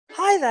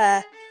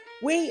there,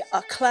 we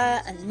are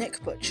Claire and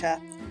Nick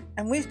Butcher,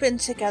 and we've been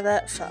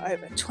together for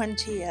over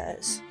 20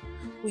 years.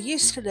 We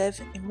used to live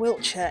in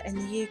Wiltshire in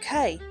the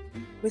UK,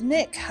 with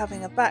Nick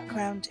having a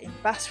background in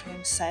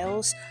bathroom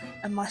sales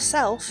and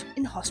myself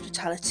in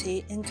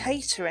hospitality and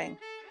catering.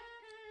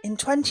 In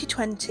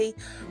 2020,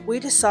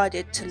 we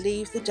decided to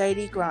leave the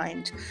daily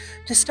grind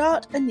to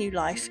start a new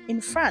life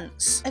in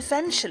France.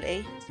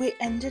 Eventually, we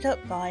ended up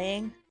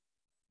buying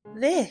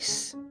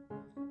this.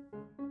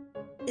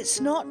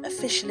 It's not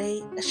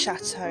officially a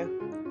chateau,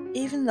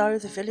 even though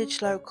the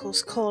village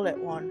locals call it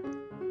one.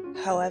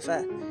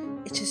 However,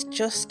 it is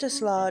just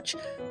as large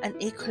and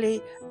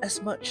equally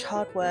as much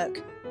hard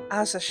work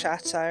as a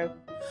chateau,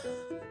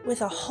 with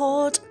a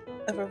hoard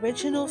of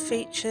original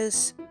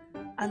features,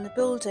 and the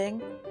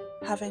building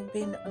having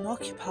been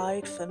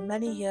unoccupied for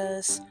many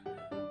years,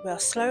 we are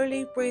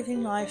slowly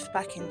breathing life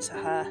back into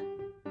her,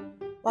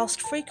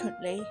 whilst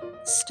frequently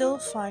still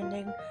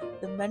finding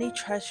the many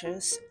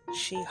treasures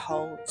she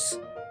holds.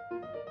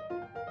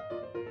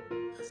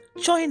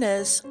 Join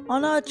us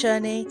on our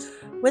journey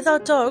with our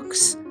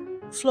dogs,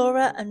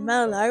 Flora and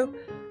Merlot,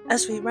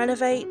 as we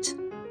renovate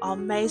our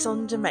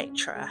Maison de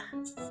Maître.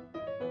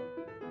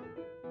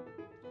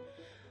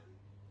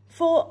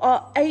 For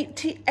our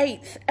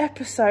 88th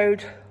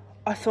episode,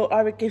 I thought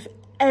I would give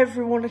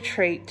everyone a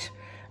treat,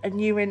 a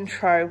new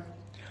intro.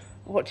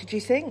 What did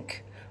you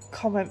think?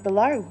 Comment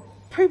below.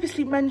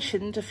 Previously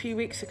mentioned a few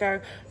weeks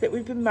ago that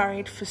we've been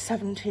married for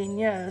 17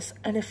 years,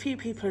 and a few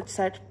people had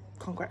said,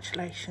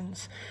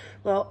 congratulations.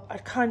 Well,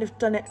 I'd kind of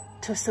done it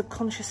to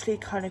subconsciously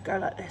kind of go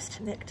like this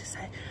to Nick to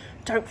say,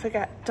 don't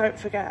forget, don't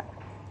forget.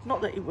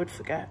 Not that he would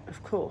forget,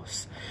 of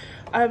course.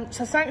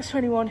 So thanks to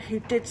anyone who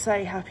did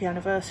say happy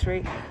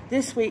anniversary.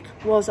 This week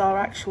was our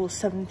actual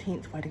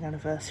 17th wedding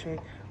anniversary.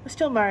 We're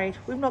still married,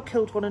 we've not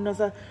killed one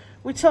another,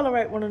 we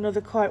tolerate one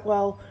another quite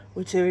well,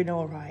 we're doing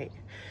all right.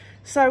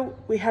 So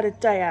we had a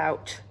day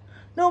out.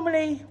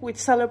 Normally we'd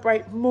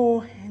celebrate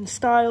more in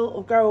style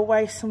or go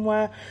away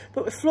somewhere,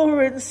 but with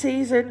Flora in the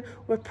season,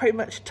 we're pretty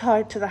much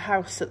tied to the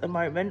house at the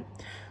moment.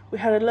 We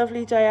had a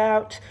lovely day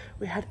out,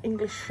 we had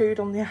English food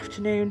on the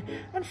afternoon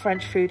and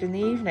French food in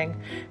the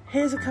evening.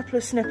 Here's a couple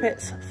of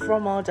snippets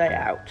from our day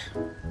out.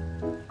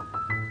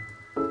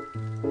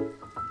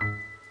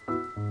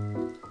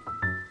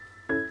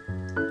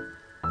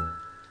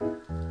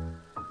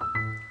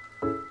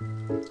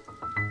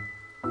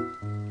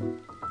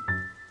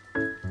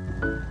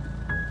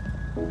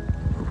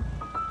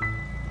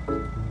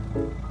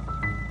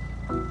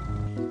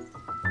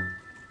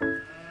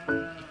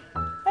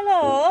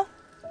 Hello.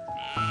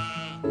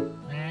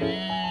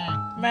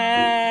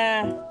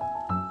 Meh.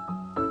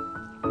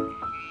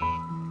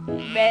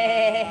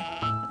 Meh.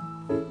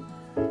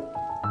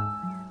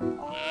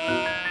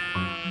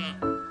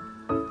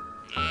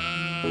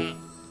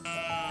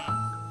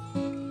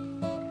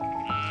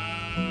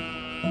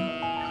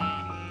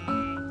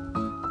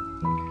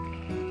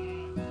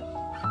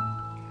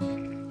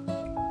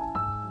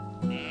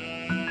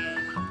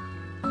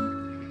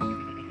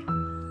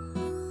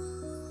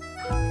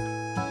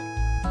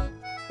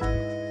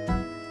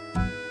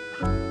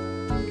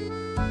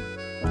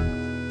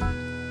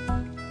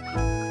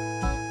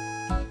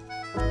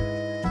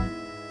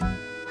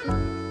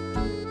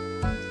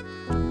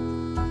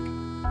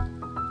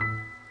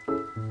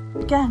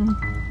 Again,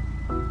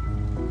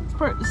 he's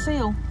broke the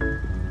seal.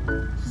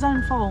 It's his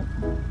own fault.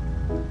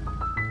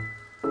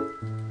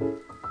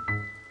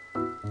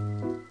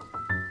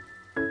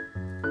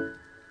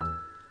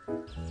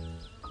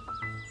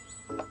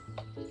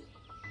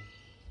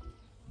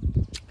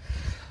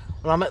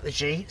 Well, I'm at the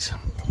Gite,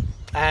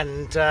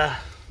 and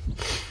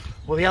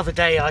well, the other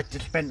day I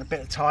just spent a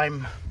bit of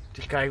time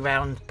just going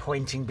around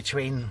pointing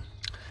between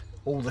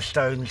all the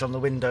stones on the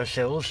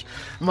windowsills,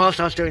 and whilst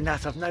I was doing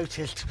that, I've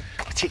noticed,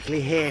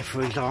 particularly here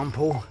for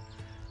example,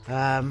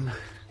 a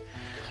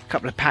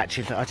couple of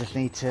patches that I just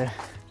need to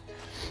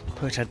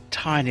put a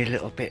tiny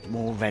little bit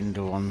more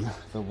render on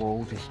the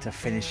wall just to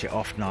finish it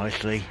off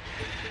nicely.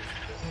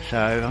 So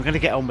I'm going to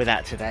get on with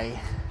that today.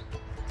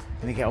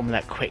 I'm going to get on with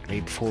that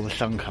quickly before the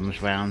sun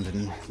comes round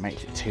and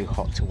makes it too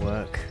hot to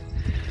work.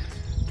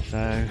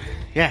 So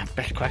yeah,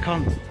 best crack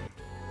on.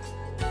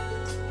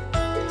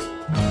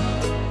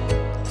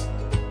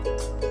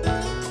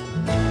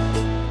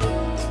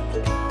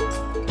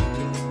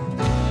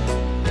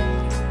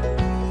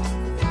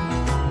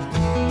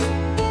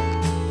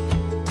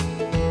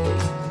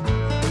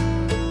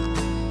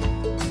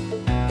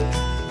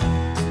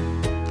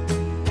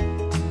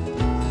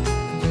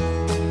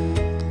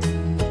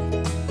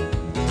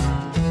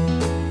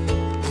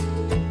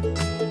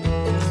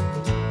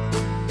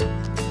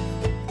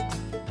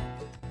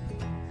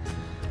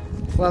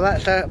 Well,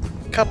 that's a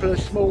couple of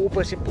small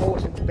but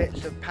important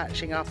bits of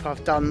patching up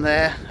I've done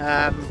there.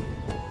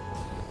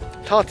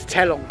 It's hard to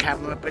tell on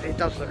camera, but it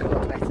does look a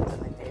lot better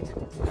than it did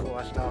before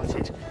I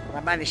started. And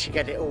I managed to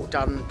get it all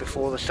done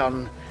before the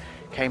sun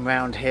came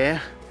round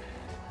here.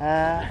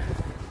 Yeah,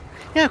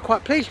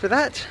 quite pleased with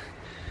that.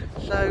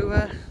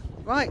 So,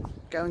 right,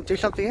 go and do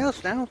something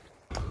else now.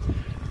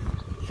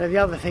 So the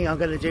other thing I'm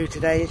going to do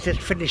today is just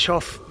finish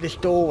off this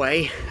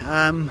doorway.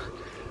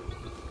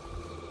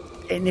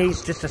 It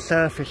needs just a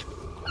surface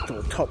sort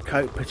of top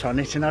coat put on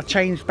it, and I've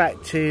changed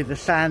back to the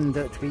sand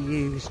that we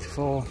used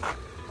for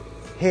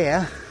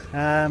here.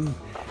 I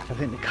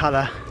think the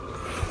colour,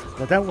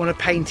 I don't want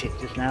to paint it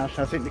just now,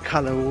 so I think the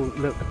colour will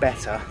look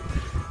better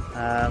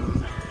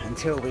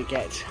until we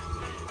get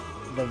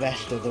the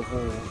rest of the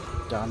wall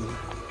done.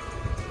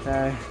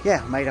 So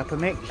yeah, made up a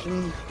mix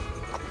and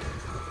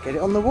get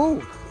it on the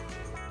wall.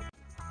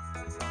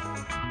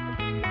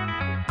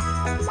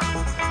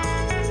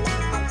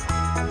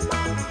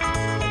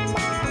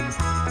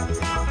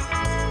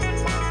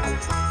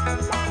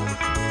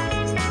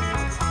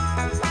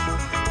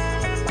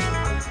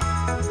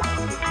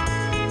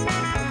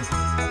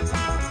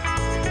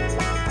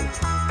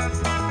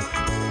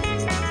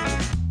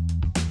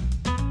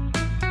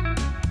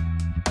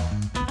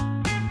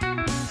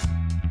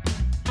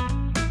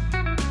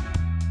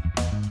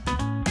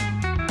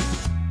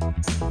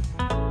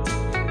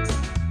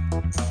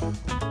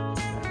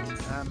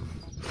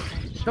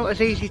 It's not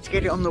as easy to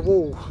get it on the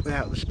wall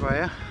without the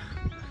sprayer.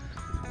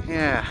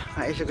 Yeah,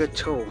 that is a good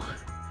tool.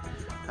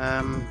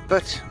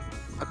 But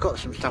I've got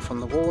some stuff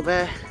on the wall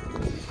there.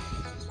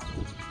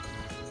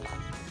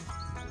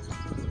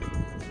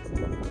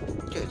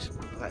 Good,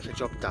 well, that's a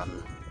job done.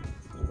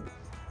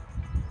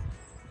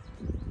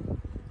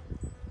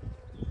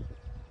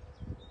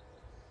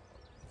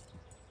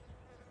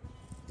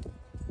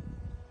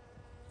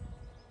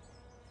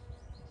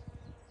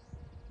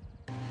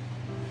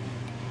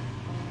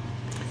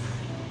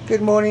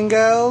 Good morning,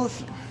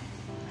 girls.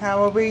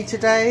 How are we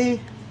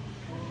today?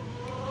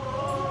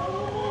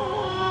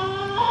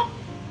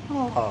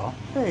 Oh,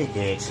 very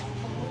good.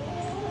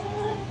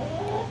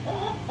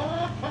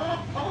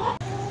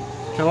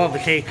 So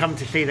obviously come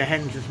to see the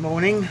hens this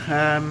morning.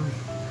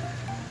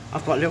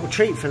 I've got a little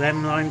treat for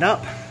them lined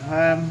up.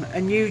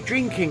 A new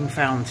drinking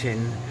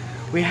fountain.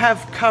 We have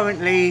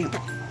currently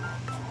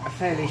a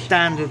fairly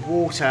standard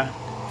water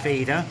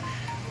feeder,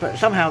 but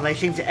somehow they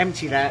seem to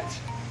empty that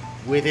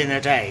within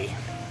a day.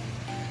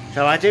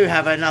 So I do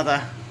have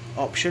another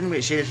option,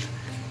 which is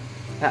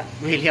that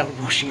really old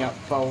washing up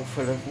bowl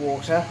full of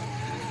water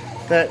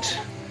that,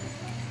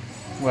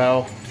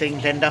 well,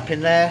 things end up in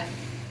there.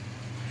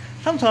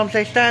 Sometimes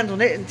they stand on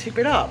it and tip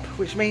it up,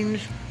 which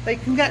means they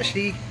can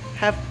actually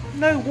have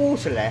no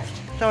water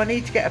left. So I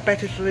need to get a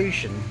better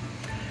solution.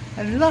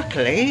 And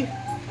luckily,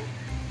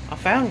 I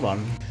found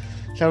one.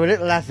 So a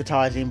little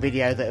advertising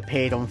video that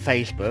appeared on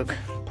Facebook,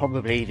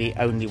 probably the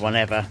only one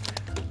ever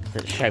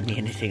that showed me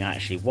anything I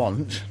actually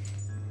want,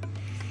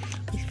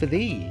 is for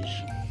these.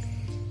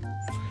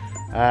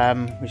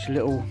 Which are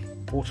little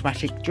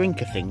automatic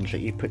drinker things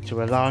that you put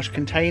to a large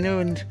container,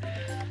 and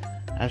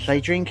as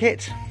they drink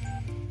it,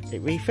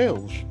 it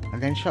refills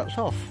and then shuts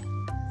off.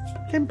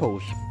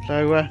 Simples.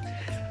 So,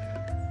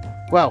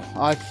 well,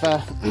 I've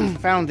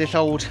found this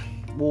old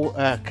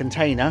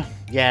container.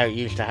 Yeah, it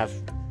used to have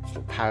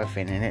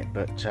paraffin in it,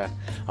 but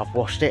I've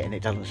washed it and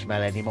it doesn't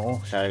smell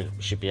anymore, so it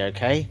should be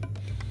okay.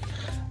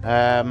 So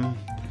I'm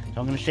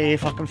going to see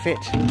if I can fit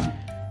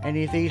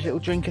any of these little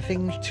drinker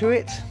things to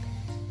it,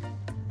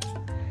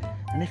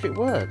 and if it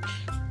works.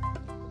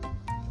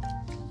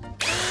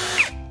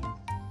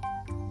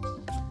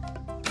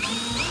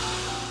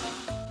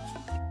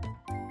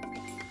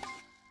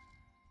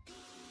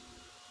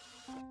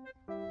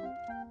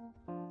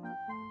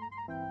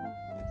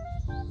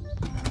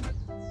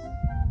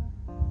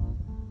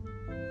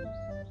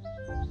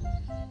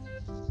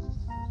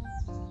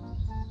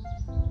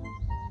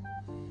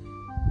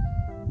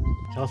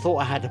 So I thought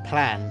I had a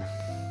plan,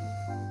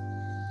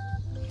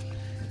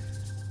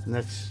 and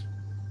that's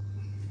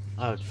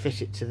I would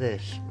fit it to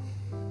this.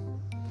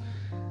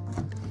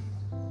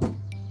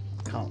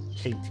 Can't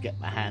seem to get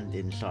my hand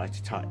inside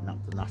to tighten up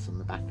the nut on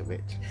the back of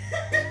it.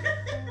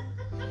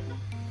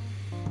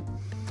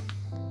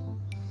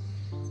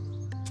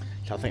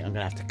 So I think I'm going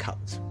to have to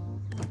cut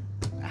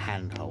a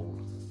handhold.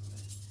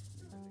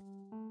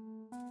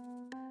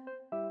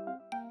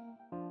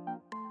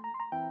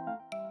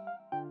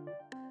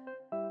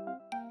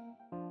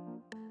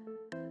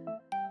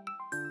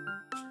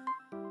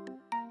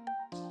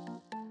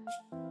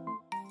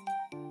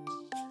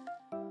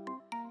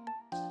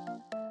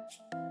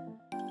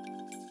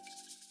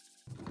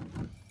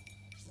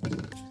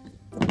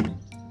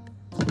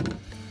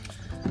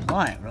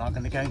 Right, well, I'm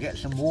going to go and get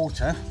some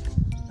water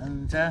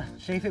and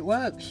see if it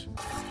works.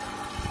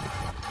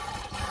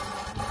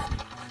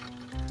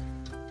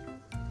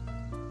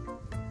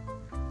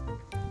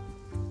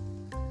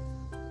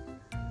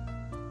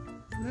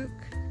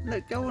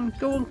 Look, go on.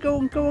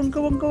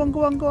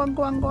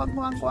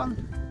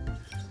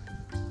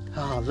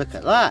 Oh, look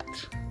at that.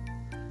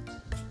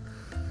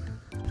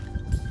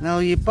 Now,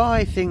 you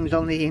buy things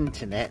on the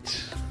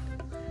internet,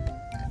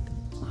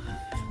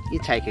 you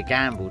take a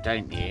gamble,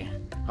 don't you?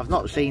 I've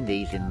not seen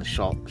these in the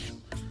shops.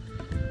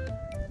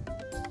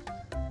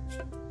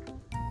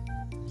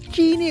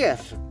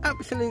 Genius!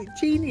 Absolute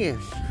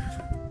genius!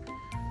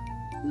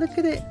 Look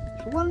at it,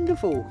 it's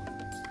wonderful.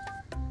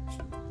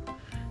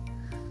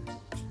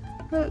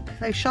 Look,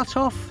 they shut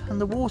off and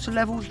the water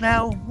levels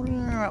now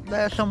up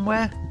there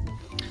somewhere.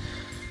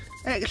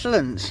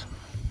 Excellent.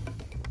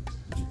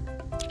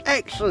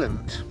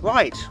 Excellent.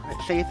 Right,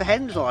 let's see if the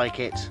hens like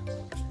it.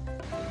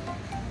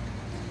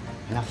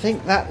 And I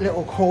think that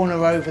little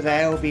corner over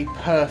there will be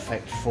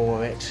perfect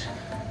for it.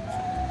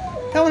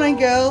 Come on then,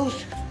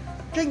 girls.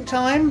 Drink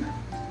time.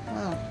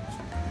 Oh.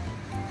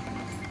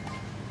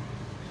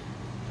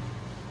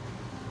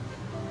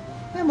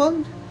 Come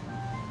on.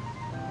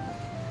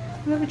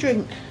 Have a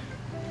drink.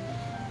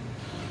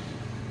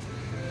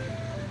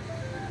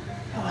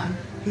 Come on.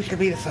 Who's going to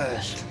be the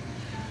first?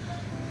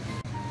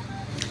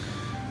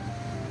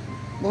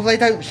 Well, they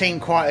don't seem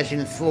quite as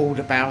enthralled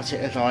about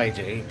it as I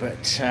do,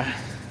 but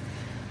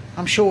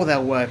I'm sure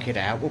they'll work it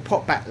out. We'll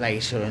pop back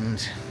later and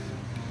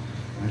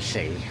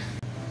see.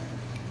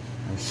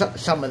 And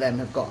some of them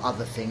have got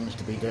other things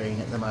to be doing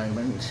at the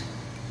moment.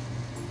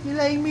 You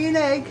laying me an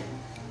egg?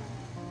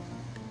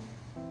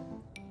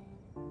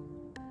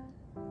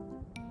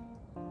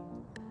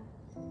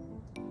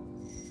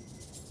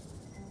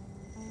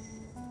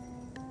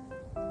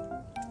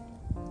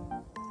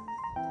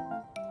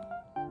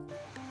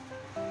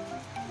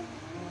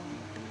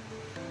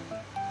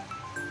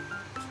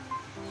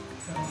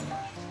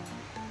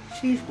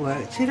 She's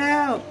worked it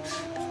out.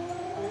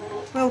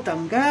 Well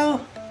done,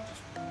 girl.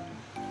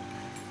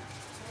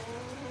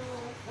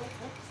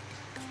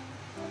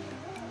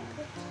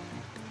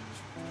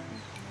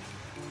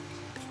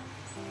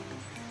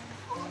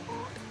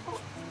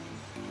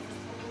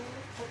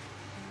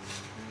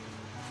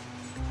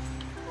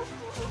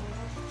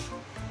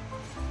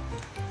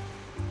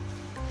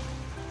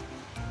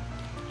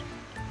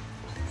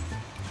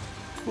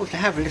 Of course, they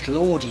have a little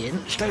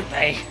audience, don't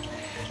they?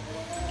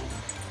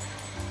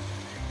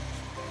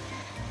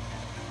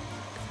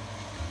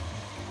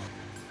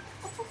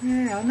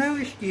 Yeah, I know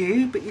it's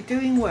new, but you're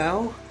doing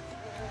well.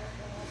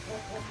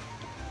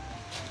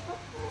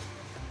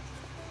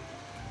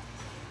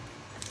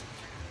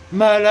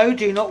 Merlot,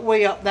 do not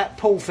wee up that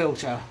pool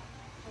filter.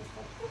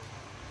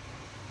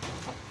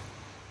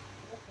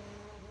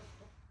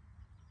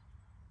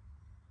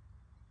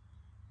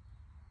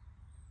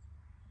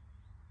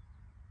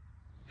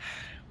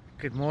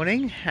 Good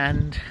morning,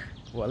 and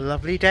what a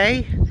lovely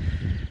day.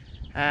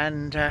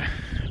 And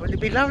wouldn't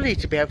it be lovely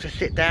to be able to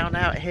sit down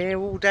out here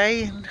all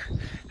day and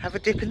have a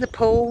dip in the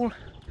pool.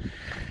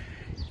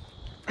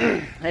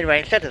 Anyway,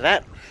 instead of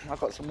that, I've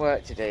got some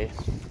work to do.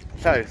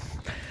 So,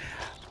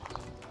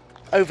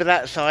 over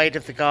that side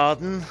of the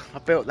garden, I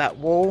built that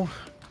wall,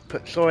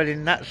 put soil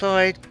in that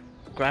side,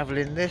 gravel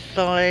in this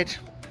side.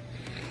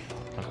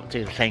 I've got to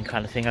do the same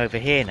kind of thing over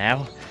here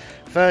now.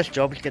 First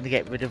job is going to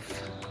get rid of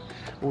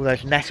all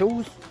those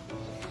nettles,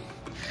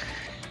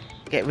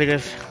 get rid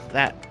of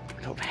that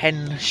sort of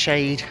hen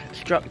shade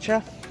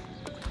structure,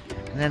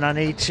 and then I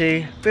need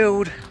to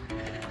build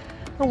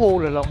a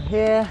wall along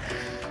here,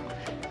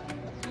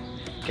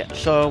 get the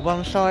soil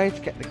one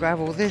side, get the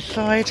gravel this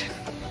side.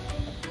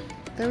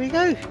 There we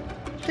go,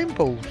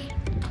 simple.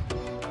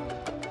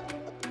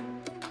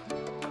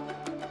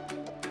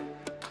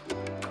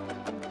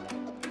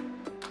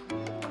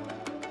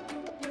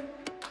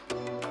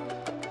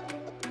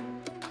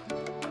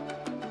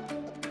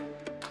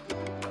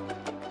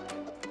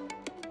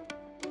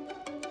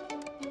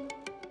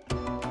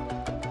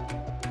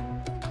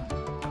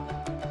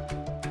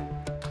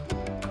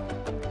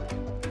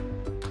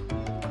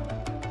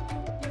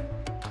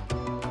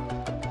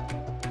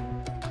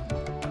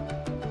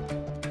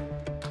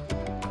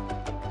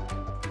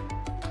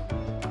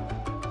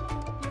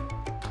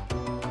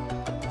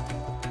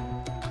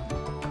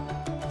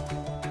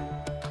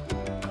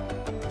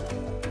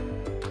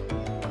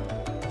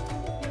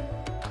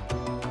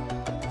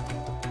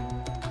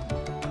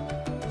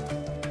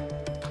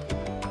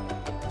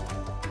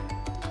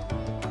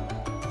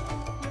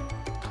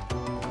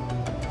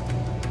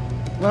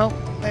 Well,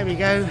 there we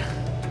go.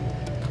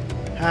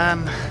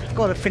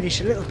 Got to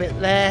finish a little bit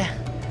there.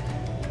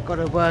 Got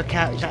to work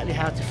out exactly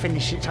how to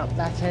finish it up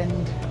that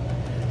end.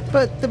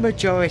 But the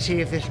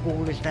majority of this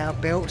wall is now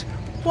built.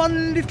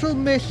 One little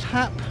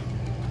mishap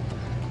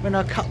when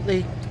I cut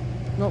the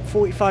not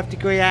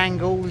 45-degree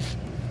angles.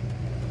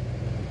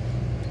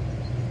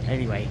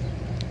 Anyway,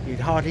 you'd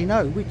hardly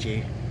know, would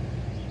you?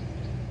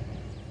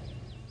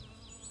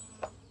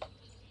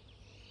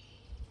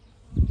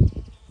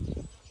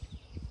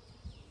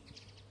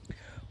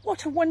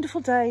 What a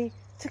wonderful day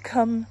to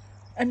come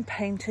and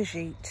paint a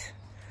gite.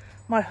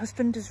 My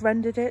husband has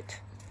rendered it,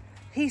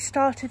 he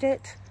started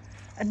it,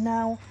 and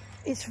now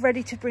it's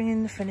ready to bring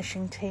in the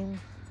finishing team.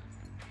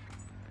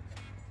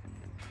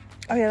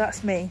 Oh yeah,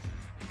 that's me,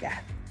 yeah.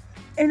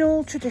 In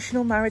all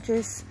traditional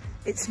marriages,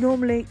 it's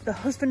normally the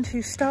husband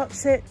who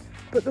starts it,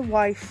 but the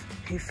wife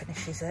who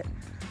finishes it.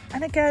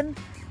 And again,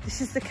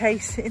 this is the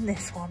case in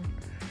this one.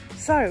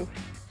 So,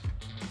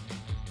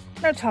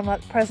 no time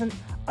like the present,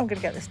 I'm going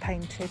to get this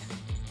painted.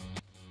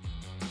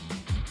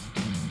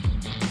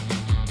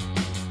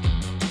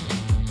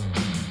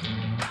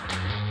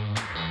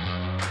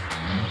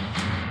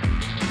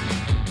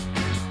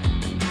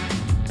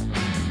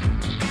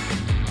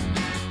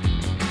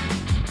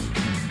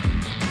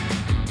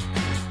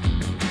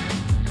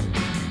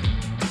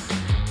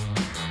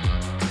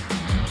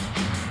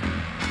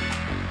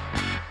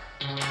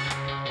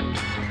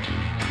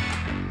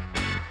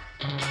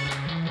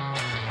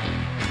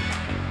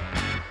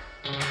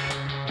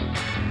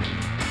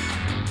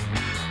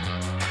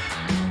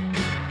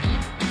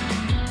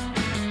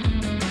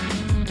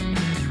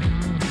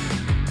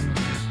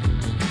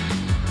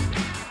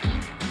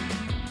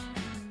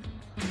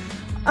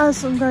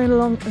 as I'm going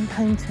along and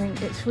painting,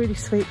 it's really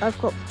sweet. I've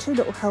got two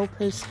little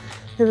helpers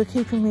who are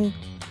keeping me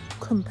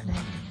company.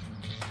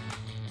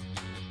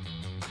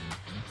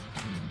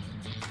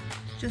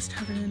 Just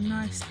having a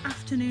nice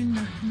afternoon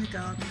nap in the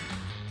garden.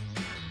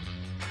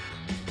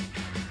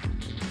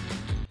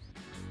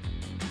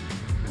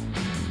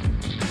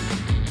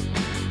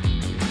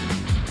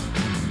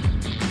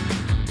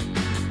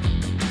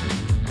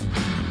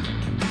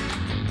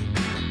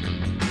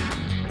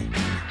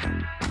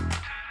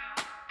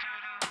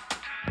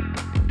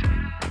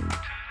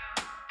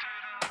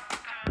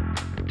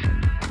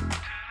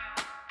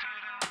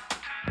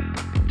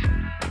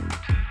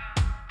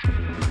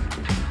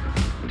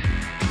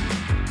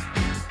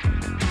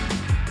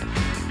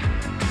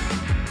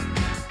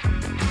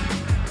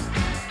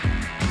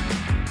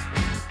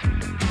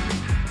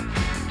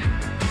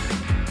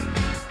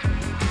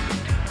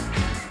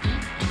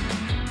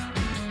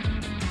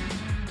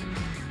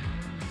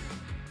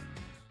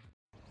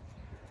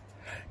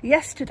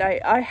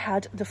 Yesterday I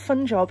had the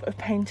fun job of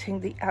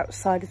painting the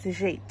outside of the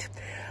Gite.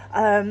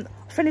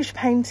 Finished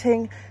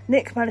painting,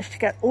 Nick managed to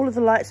get all of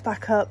the lights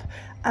back up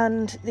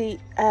and the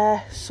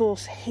air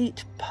source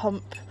heat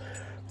pump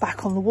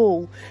back on the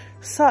wall.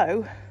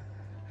 So,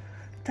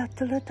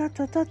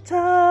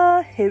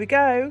 here we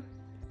go.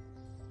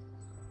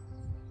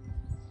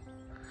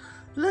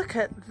 Look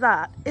at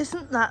that.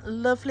 Isn't that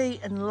lovely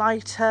and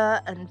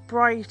lighter and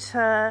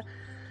brighter?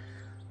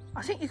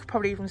 I think you could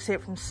probably even see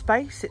it from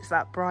space, it's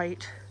that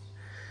bright.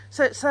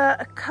 So it's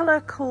a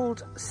colour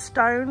called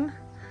stone,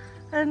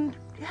 and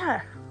yeah,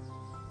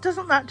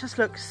 doesn't that just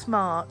look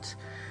smart?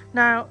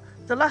 Now,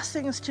 the last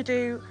things to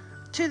do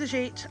to the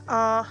Gite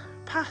are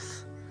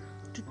path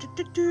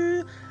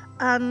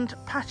and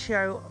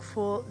patio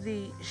for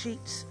the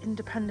Gite's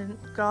independent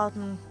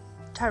garden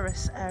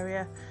terrace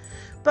area.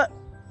 But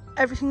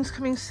everything's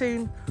coming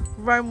soon.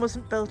 Rome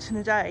wasn't built in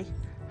a day.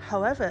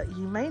 However,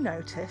 you may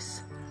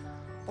notice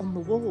on the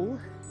wall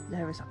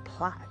there is a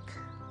plaque.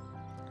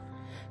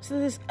 So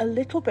there's a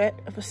little bit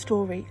of a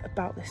story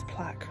about this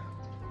plaque.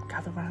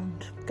 Gather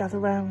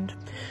round.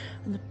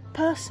 And the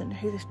person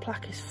who this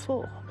plaque is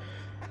for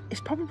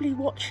is probably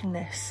watching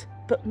this,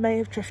 but may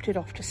have drifted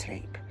off to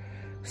sleep.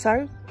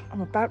 So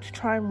I'm about to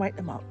try and wake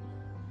them up.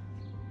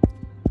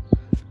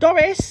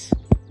 Doris!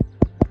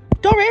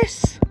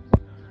 Doris!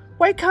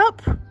 Wake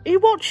up! Are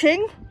you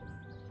watching?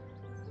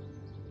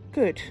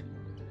 Good.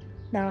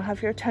 Now I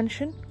have your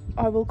attention.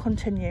 I will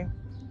continue.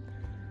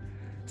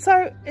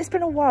 So, it's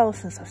been a while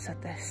since I've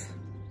said this.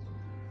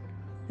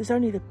 There's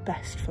only the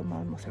best for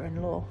my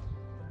mother-in-law.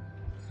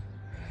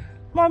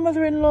 My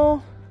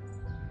mother-in-law,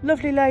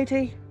 lovely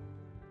lady.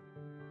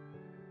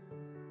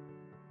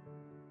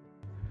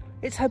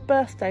 It's her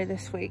birthday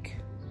this week.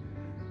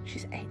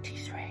 She's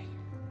 83.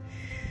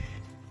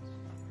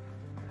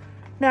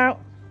 Now,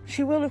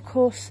 she will of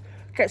course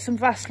get some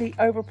vastly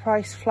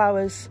overpriced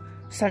flowers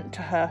sent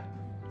to her.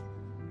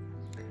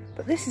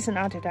 But this is an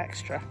added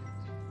extra.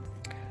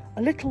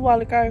 A little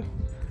while ago,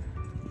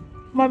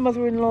 my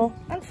mother-in-law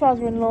and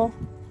father-in-law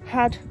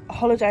had a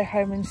holiday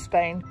home in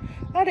Spain.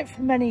 Had it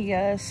for many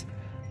years.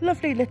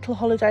 Lovely little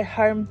holiday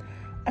home,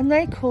 and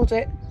they called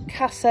it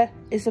Casa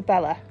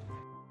Isabella.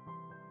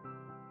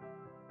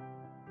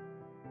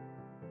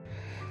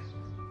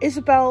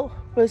 Isabel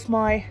was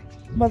my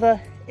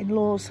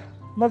mother-in-law's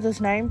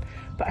mother's name,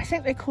 but I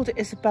think they called it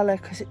Isabella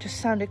because it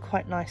just sounded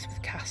quite nice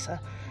with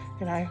Casa,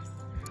 you know.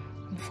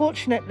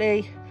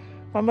 Unfortunately,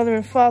 my mother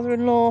and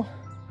father-in-law,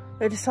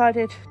 they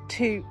decided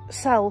to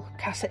sell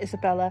Casa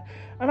Isabella,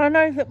 and I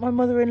know that my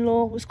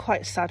mother-in-law was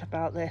quite sad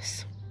about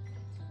this.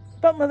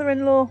 But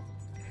mother-in-law,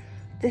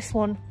 this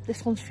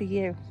one's for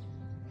you.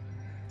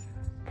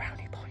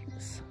 Brownie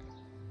points.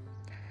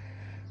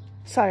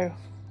 So,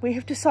 we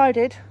have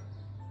decided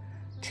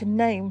to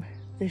name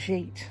the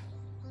Gite.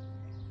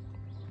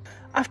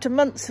 After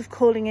months of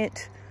calling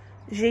it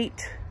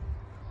Gite,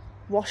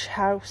 Wash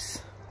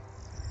House,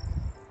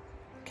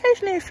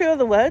 occasionally a few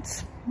other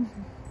words,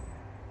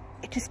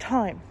 it is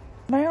time.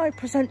 May I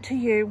present to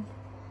you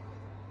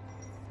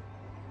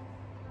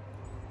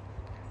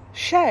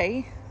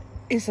Shay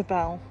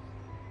Isabel,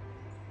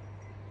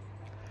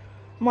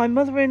 my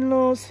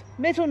mother-in-law's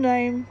middle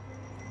name,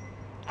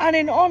 and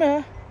in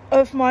honour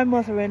of my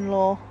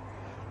mother-in-law,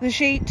 the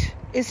Gite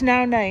is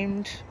now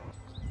named.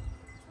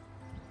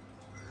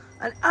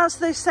 And as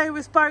they say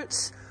with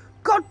boats,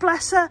 God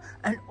bless her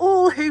and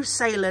all who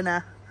sail in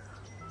her.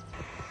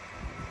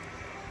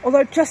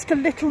 Although just a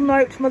little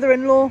note,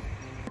 mother-in-law,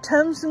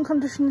 terms and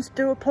conditions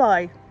do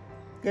apply.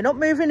 You're not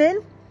moving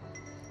in.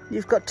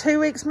 You've got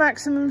 2 weeks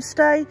maximum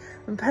stay,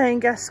 and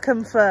paying guests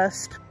come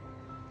first.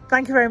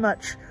 Thank you very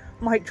much.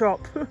 Mic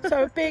drop.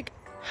 So a big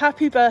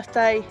happy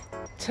birthday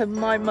to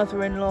my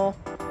mother-in-law.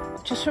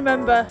 Just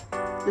remember,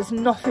 there's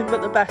nothing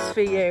but the best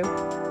for you.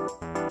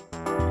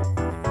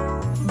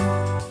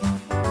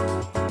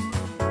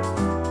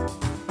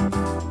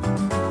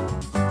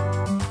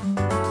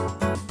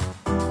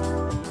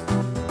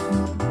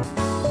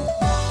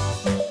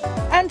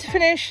 And to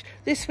finish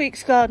this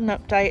week's garden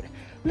update,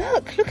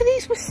 look at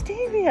these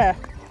wisteria.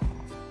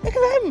 Look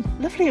at them,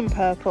 lovely in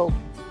purple.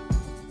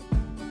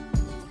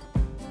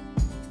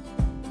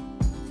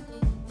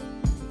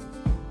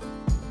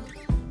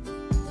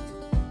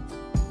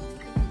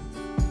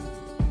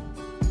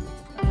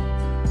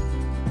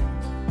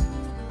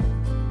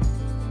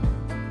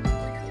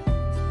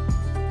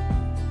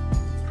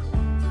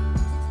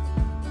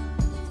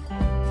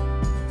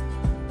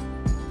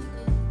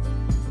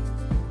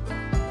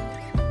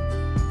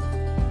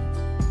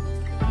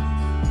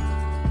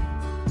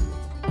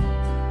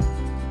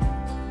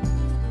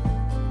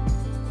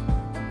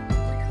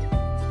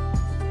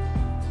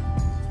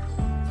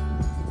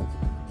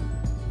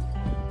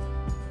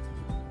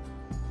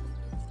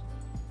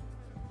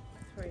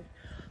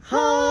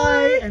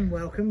 Hi and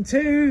welcome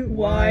to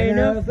Wine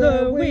of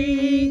the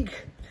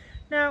Week.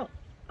 Now,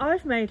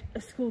 I've made a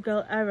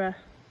schoolgirl error.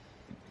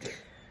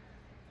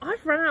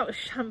 I've run out of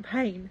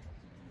champagne.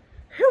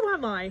 Who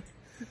am I?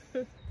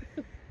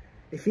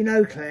 If you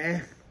know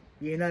Claire,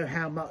 you know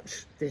how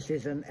much this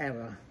is an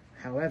error.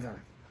 However,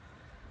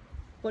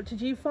 What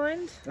did you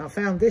find? I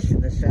found this in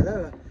the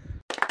cellar.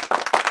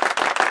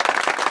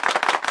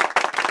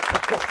 A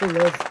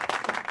bottle of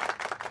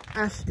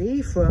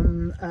Asti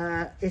from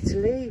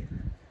Italy.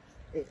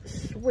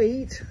 It's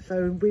sweet,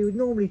 so we would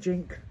normally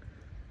drink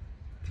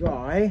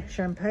dry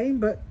champagne,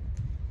 but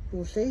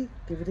we'll see.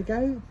 Give it a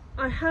go.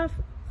 I have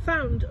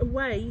found a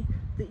way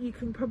that you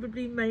can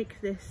probably make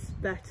this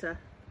better.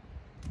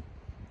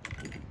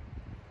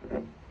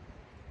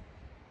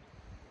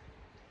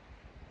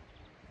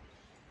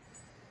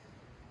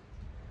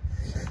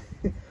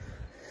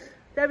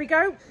 There we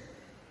go.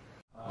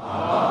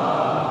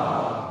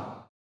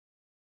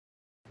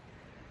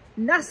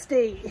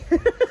 Nasty.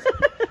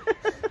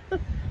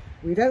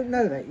 We don't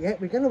know that yet.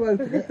 We're going to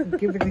open it and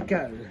give it a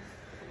go.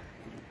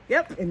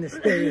 Yep. In the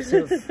spirit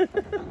of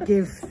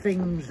give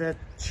things a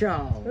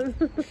chance.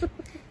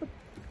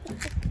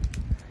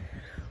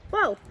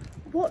 Well,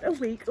 what a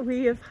week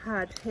we have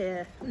had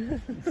here.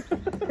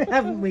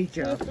 Haven't we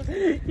just?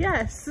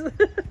 Yes.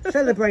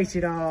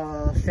 Celebrated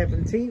our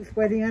 17th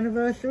wedding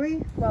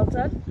anniversary. Well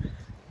done.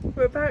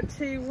 We're about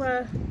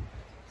to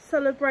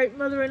celebrate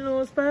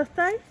mother-in-law's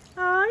birthday.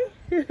 Aye.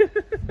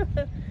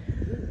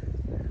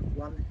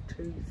 1,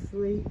 2,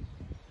 3,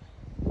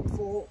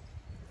 4.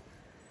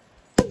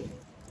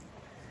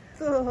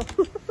 Oh.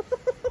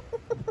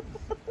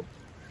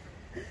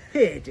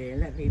 Here, dear,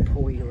 let me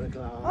pour you a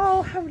glass.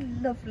 Oh, how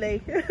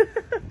lovely.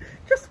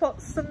 Just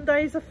what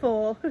Sundays are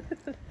for.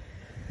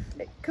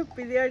 It could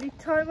be the only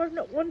time I've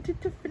not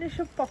wanted to finish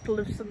a bottle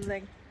of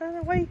something.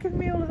 Why are you giving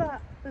me all of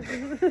that?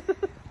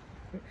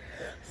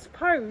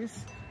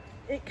 Suppose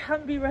it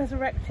can be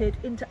resurrected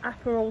into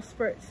Aperol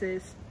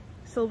spritzes.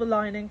 Silver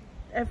lining,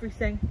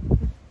 everything.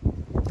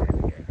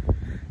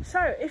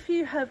 So if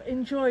you have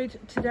enjoyed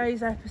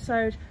today's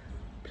episode,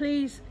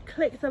 please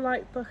click the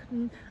like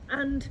button,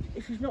 and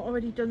if you've not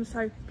already done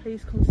so,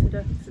 please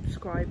consider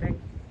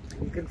subscribing.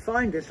 You can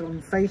find us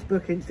on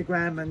Facebook,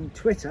 Instagram and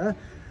Twitter,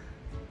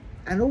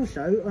 and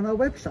also on our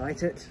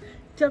website at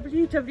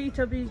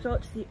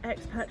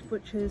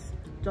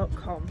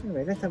www.theexpatbutchers.com.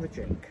 Anyway, let's have a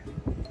drink.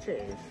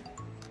 Cheers.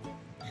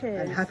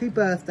 Cheers. And happy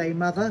birthday,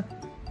 Mother.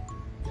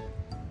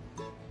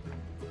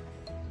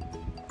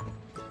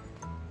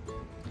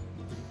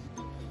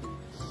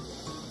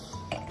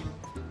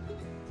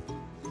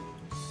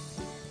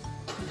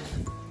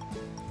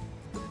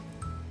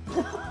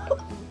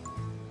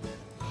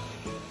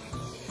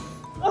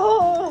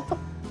 Oh!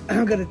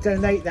 I'm going to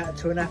donate that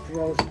to an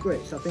Aperol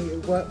Spritz. I think it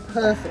would work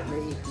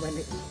perfectly when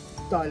it's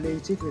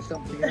diluted with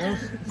something else.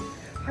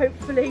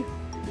 Hopefully.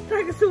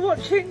 Thanks for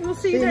watching. We'll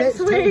see you next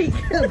week.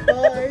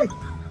 Bye.